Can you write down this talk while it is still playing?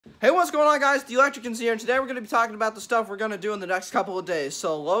Hey, what's going on, guys? The Electricans here, and today we're going to be talking about the stuff we're going to do in the next couple of days.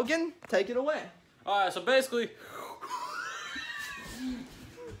 So, Logan, take it away. Alright, so basically...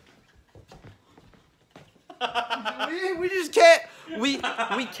 we just can't, we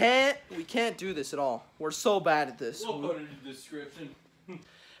can't do this at all. We're so bad at this. We'll put it in the description.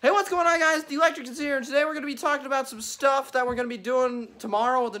 Hey, what's going on, guys? The Electricans here, and today we're going to be talking about some stuff that we're going to be doing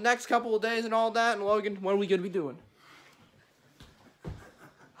tomorrow, the next couple of days, and all that. And Logan, what are we going to be doing?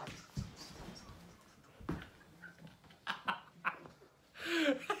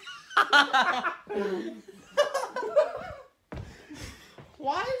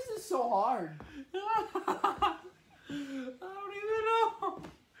 Why is this so hard? I don't even know.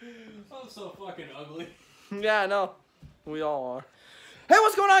 I'm so fucking ugly. Yeah, I know. We all are. Hey,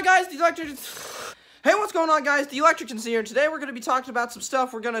 what's going on, guys? The Electricans. Hey, what's going on, guys? The Electricans here, and today we're going to be talking about some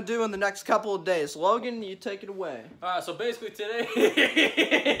stuff we're going to do in the next couple of days. Logan, you take it away. Alright, so basically today...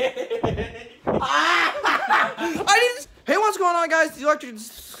 Hey, what's going on, guys? The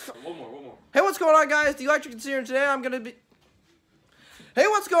Electricans. One more. Hey, what's going on, guys? The Electricans here, and today I'm going to be... Hey,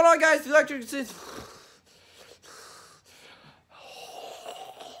 what's going on, guys? The Electricans.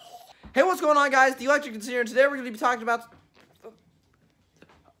 Hey, what's going on, guys? The Electricans here, and today we're going to be talking about...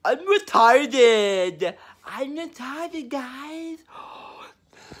 I'm retarded, guys.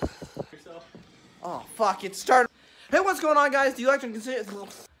 Oh, fuck, it started. Hey, what's going on, guys? The Electricans here.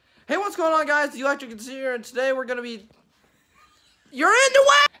 Hey, what's going on, guys? The Electricans here, and today we're going to be... You're in the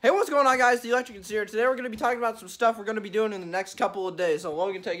way! Hey, what's going on, guys? The Electricans here. Today we're going to be talking about some stuff we're going to be doing in the next couple of days. So,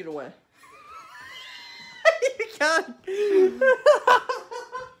 Logan, take it away. You can't.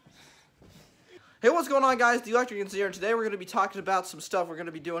 Hey, what's going on, guys? The Electricans here. Today we're going to be talking about some stuff we're going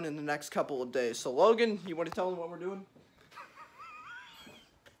to be doing in the next couple of days. So, Logan, you want to tell them what we're doing?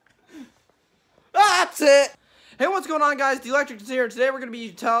 That's it! Hey, what's going on, guys? The Electricans here. Today we're going to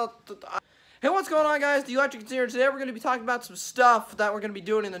be Hey, what's going on, guys? The Electricans here. Today we're going to be talking about some stuff that we're going to be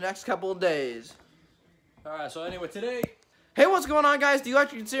doing in the next couple of days. Alright, so anyway, today... Hey, what's going on, guys? The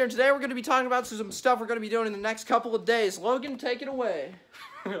Electricans here. Today we're going to be talking about some stuff we're going to be doing in the next couple of days. Logan, take it away.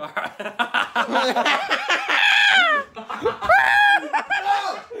 Alright.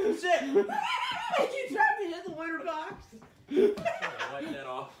 Oh, shit! You tried to hit the winter box. Wipe that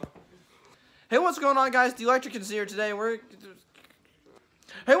off. Hey, what's going on, guys? The Electricans here. Today we're...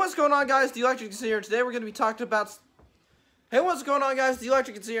 Hey, what's going on, guys? The Electricans here. Today we're going to be talking about... Hey, what's going on, guys? The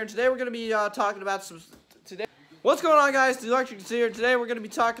Electricans here. Today we're going to be talking about some... What's going on, guys? The Electricans here. Today we're going to be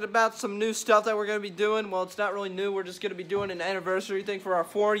talking about some new stuff that we're going to be doing. Well, it's not really new. We're just going to be doing an anniversary thing for our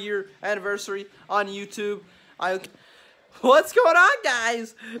 4-year anniversary on YouTube. What's going on,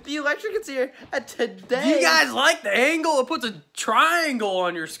 guys? The Electricans here. And today... Do you guys like the angle? It puts a triangle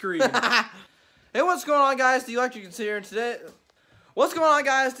on your screen. Hey, what's going on, guys? The Electricans here. And today... What's going on,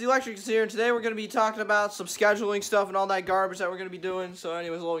 guys? The Electricans here, and today we're going to be talking about some scheduling stuff and all that garbage that we're going to be doing. So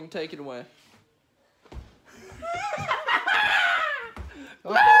anyways, Logan, take it away.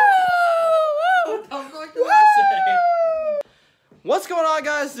 What's going on,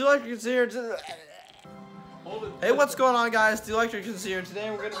 guys? The Electricans here. Hey, what's going on, guys? The Electricans here, and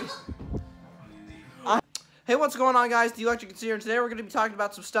today we're going to be... Hey, what's going on, guys? The Electricans here, and today we're going to be talking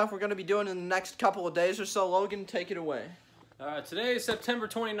about some stuff we're going to be doing in the next couple of days or so. Logan, take it away. Today is September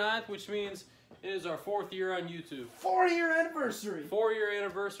 29th, which means it is our 4th year on YouTube. 4-year anniversary. 4-year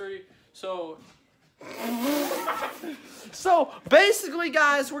anniversary. So basically,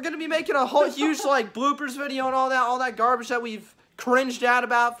 guys, we're gonna be making a whole huge like bloopers video and all that garbage that we've cringed at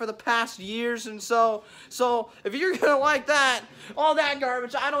about for the past years. And so if you're gonna like that, all that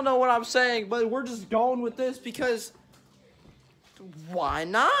garbage, I don't know what I'm saying, but we're just going with this because why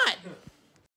not?